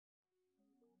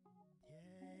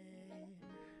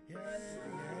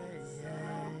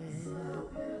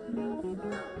Ooh,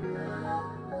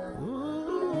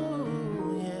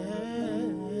 yeah.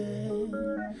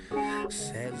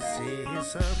 Sexy,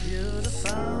 so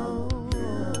beautiful.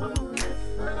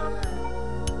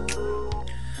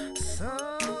 So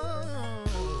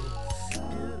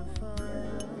beautiful.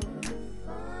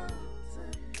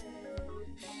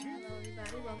 Hello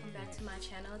everybody, welcome back to my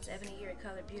channel. It's Ebony here at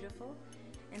Color Beautiful,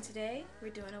 and today we're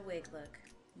doing a wig look.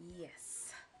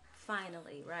 Yes,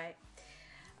 finally, right?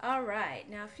 Alright,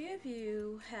 now a few of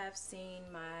you have seen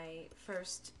my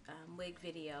first wig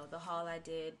video, the haul I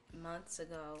did months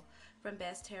ago from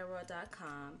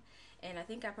besthairworld.com, and I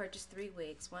think I purchased 3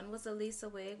 wigs. One was a Lisa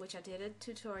wig, which I did a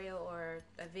tutorial or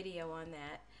a video on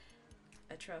that.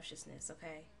 Atrociousness,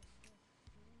 okay?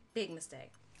 Big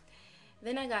mistake.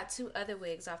 Then I got 2 other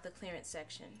wigs off the clearance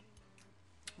section.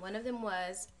 One of them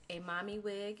was a Mommy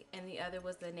Wig, and the other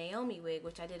was the Naomi wig,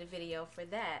 which I did a video for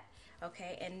that.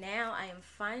 Okay, and now I am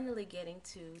finally getting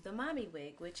to the Mommy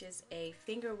Wig, which is a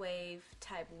finger wave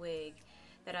type wig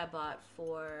that I bought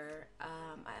for,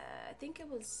 I think it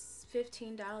was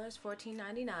 $15,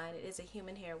 $14.99. It is a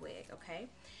human hair wig, okay?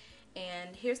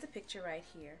 And here's the picture right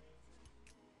here.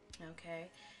 Okay,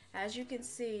 as you can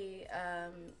see,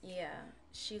 yeah,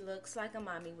 she looks like a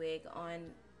mommy wig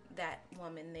on that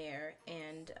woman there,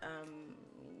 and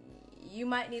you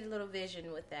might need a little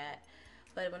vision with that,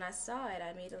 but when I saw it,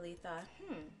 I immediately thought,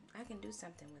 I can do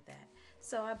something with that.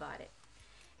 So I bought it.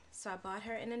 So I bought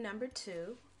her in a number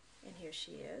 2, and here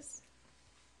she is.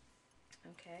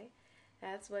 Okay,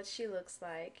 that's what she looks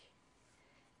like.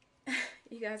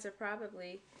 You guys are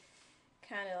probably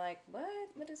kind of like, what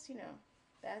is,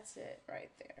 that's it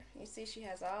right there. You see she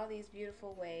has all these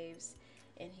beautiful waves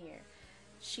in here.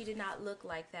 She did not look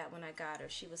like that when I got her.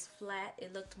 She was flat.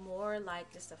 It looked more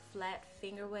like just a flat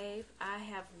finger wave. I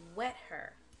have wet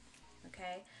her,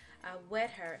 okay? I wet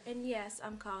her, and yes,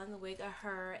 I'm calling the wig a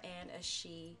her and a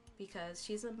she because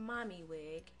she's a mommy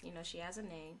wig. You know, she has a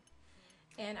name,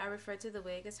 and I refer to the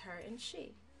wig as her and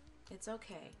she. It's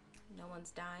okay. No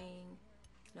one's dying.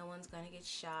 No one's gonna get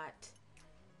shot.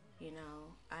 You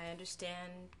know, I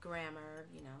understand grammar,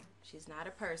 she's not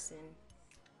a person,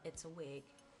 it's a wig.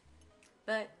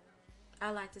 But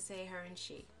I like to say her and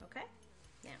she, okay?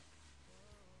 Now,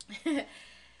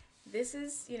 this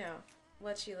is,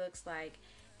 what she looks like.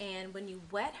 And when you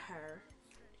wet her,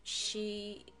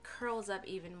 she curls up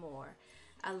even more.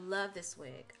 I love this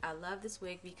wig. I love this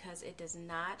wig because it does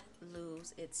not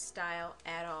lose its style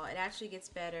at all. It actually gets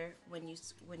better when you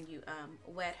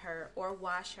wet her or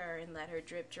wash her and let her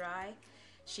drip dry.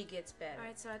 She gets better.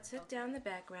 Alright, so I took down the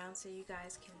background so you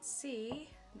guys can see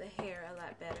the hair a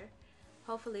lot better.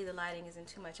 Hopefully the lighting isn't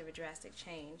too much of a drastic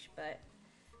change, but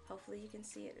hopefully you can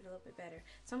see it a little bit better.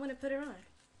 So I'm going to put her on.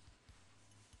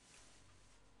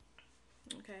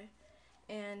 Okay,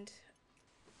 and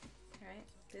alright,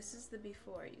 this is the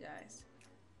before, you guys.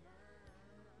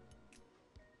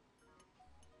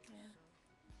 Yeah,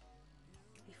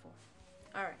 before.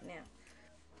 Alright, now.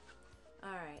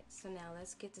 Alright, so now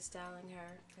let's get to styling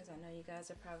her, because I know you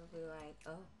guys are probably like,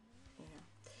 oh,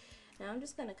 Now I'm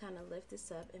just going to kind of lift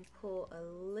this up and pull a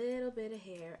little bit of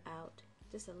hair out.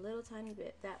 Just a little tiny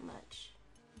bit, that much.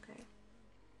 Okay,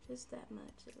 just that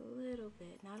much, a little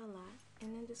bit, not a lot.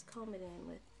 And then just comb it in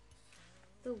with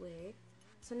the wig.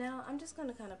 So now I'm just going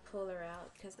to kind of pull her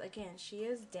out because, again, she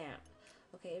is damp.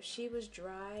 Okay, if she was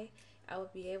dry, I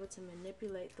would be able to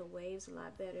manipulate the waves a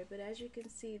lot better. But as you can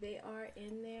see, they are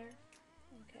in there.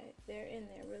 Okay, they're in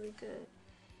there really good.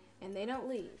 And they don't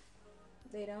leave.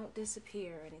 They don't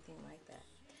disappear or anything like that.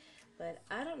 But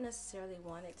I don't necessarily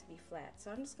want it to be flat, so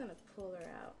I'm just going to pull her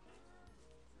out.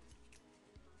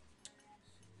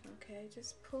 Okay,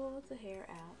 just pull the hair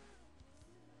out.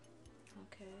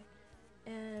 Okay,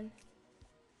 and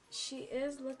she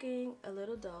is looking a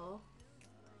little dull,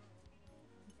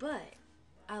 but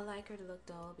I like her to look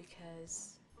dull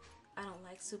because I don't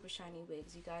like super shiny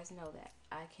wigs. You guys know that.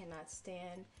 I cannot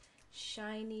stand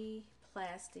shiny,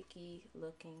 plasticky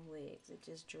looking wigs. It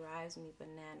just drives me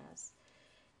bananas.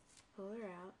 Pull her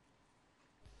out.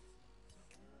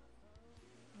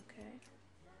 Okay.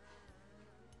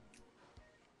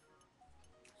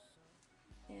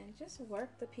 And just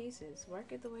work the pieces.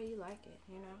 Work it the way you like it,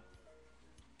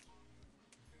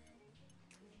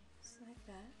 Just like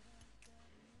that.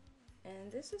 And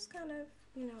this is kind of,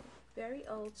 very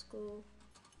old school.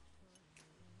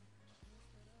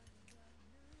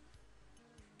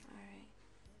 Alright.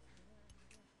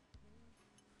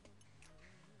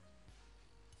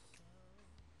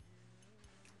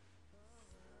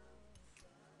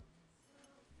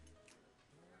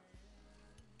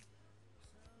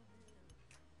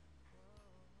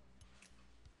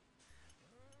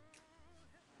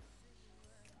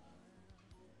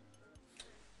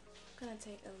 gonna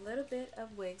take a little bit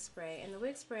of wig spray, and the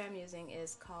wig spray I'm using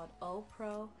is called O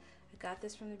Pro. I got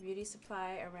this from the beauty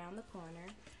supply around the corner,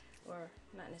 or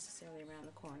not necessarily around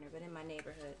the corner, but in my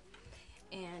neighborhood.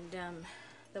 And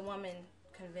the woman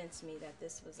convinced me that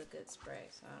this was a good spray,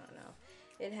 so I don't know.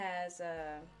 It has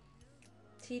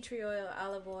tea tree oil,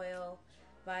 olive oil,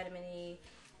 vitamin E.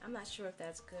 I'm not sure if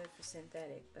that's good for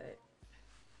synthetic, but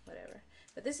whatever.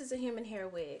 But this is a human hair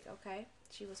wig, okay?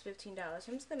 She was $15.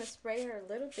 I'm just going to spray her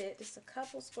a little bit, just a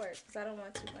couple squirts, because I don't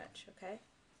want too much, okay?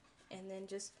 And then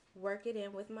just work it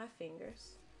in with my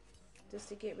fingers, just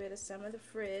to get rid of some of the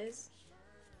frizz.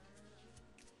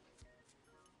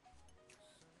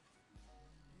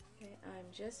 Okay,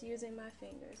 I'm just using my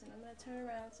fingers, and I'm going to turn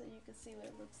around so you can see what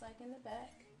it looks like in the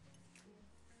back.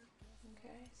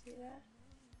 Okay, see that?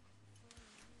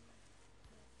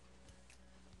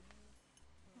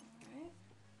 Alright.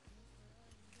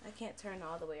 I can't turn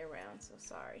all the way around, so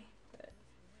sorry, but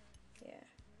yeah.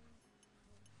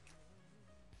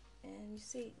 And you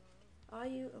see,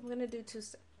 I'm going to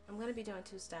be doing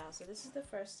two styles. So this is the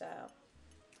first style.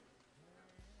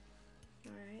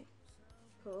 Alright.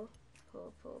 Pull,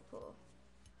 pull, pull, pull.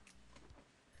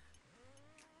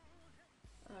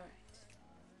 Alright.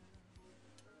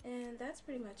 And that's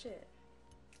pretty much it.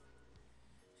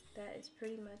 That is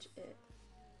pretty much it.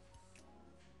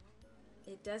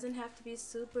 It doesn't have to be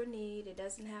super neat. It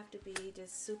doesn't have to be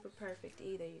just super perfect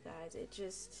either, you guys. It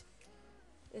just,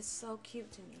 it's so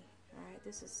cute to me. Alright,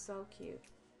 this is so cute.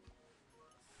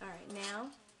 Alright, now,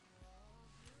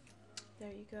 there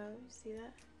you go. You see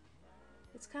that?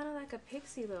 It's kind of like a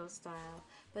pixie little style,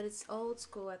 but it's old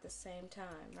school at the same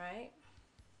time, right?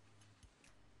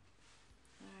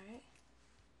 Alright.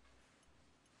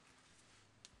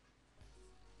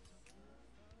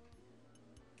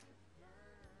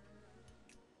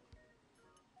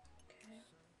 Okay.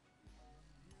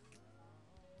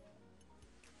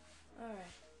 Alright.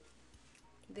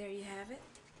 There you have it.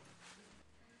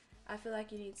 I feel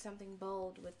like you need something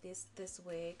bold with this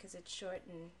wig because it's short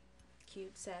and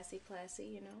cute, sassy, classy,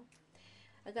 you know.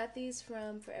 I got these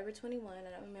from Forever 21.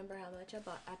 I don't remember how much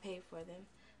I paid for them,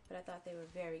 but I thought they were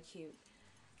very cute.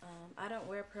 I don't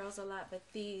wear pearls a lot, but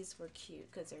these were cute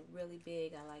because they're really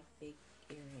big. I like big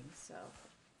earrings, so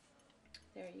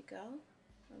there you go.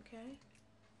 Okay.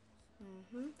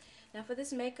 Now for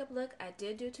this makeup look, I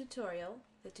did do a tutorial.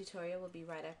 The tutorial will be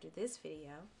right after this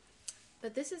video.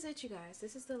 But this is it, you guys.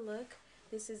 This is the look.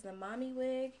 This is the Mommy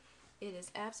Wig. It is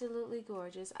absolutely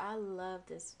gorgeous. I love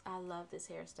this. I love this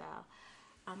hairstyle.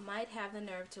 I might have the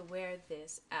nerve to wear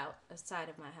this outside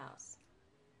of my house,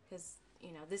 because,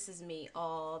 you know, this is me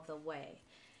all the way.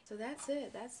 So that's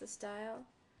it. That's the style.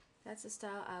 That's the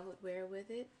style I would wear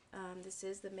with it. This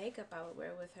is the makeup I would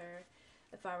wear with her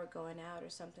if I were going out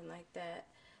or something like that.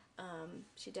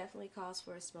 She definitely calls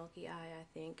for a smoky eye, I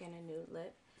think, and a nude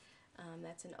lip.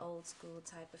 That's an old school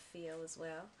type of feel as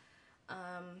well.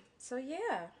 So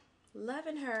yeah,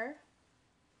 loving her.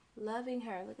 Loving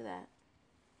her. Look at that.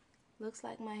 Looks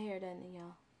like my hair, doesn't it,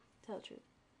 y'all? Tell the truth.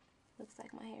 Looks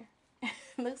like my hair.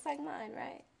 Looks like mine,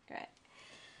 right? Right.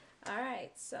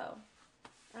 Alright, so.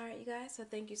 Alright, you guys. So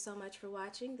thank you so much for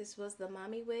watching. This was the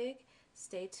Mommy Wig.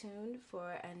 Stay tuned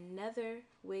for another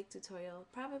wig tutorial,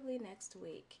 probably next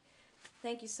week.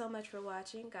 Thank you so much for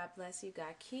watching. God bless you.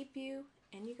 God keep you.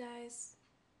 And you guys,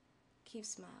 keep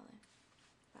smiling.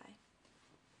 Bye.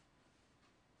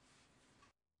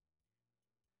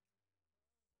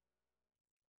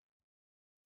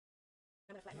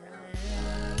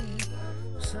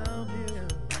 So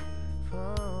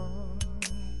beautiful.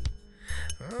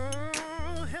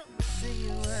 Oh, help me see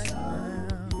you right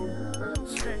now.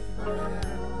 Straight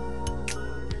now.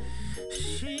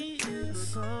 She is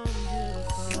so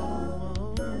beautiful.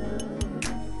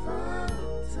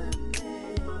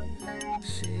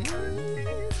 She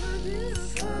is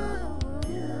so beautiful.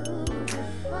 Yeah.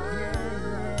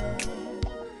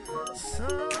 So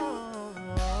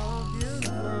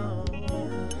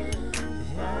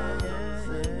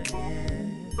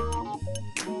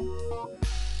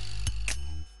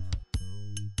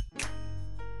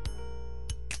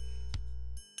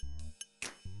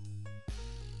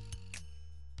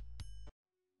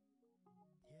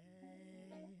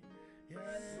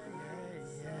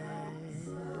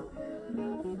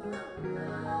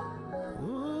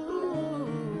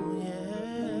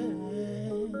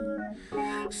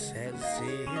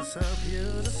sexy, so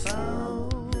beautiful,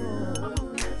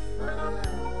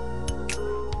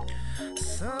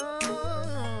 so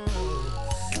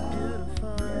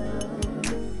beautiful.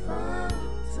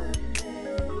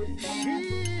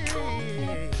 She's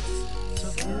so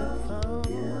beautiful,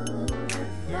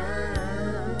 yeah.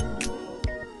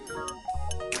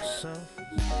 so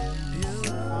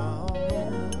beautiful.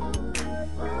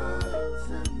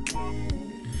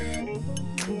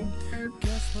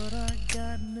 Guess what I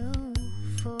got new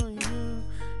for you?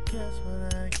 Guess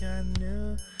what I got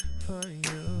new for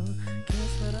you?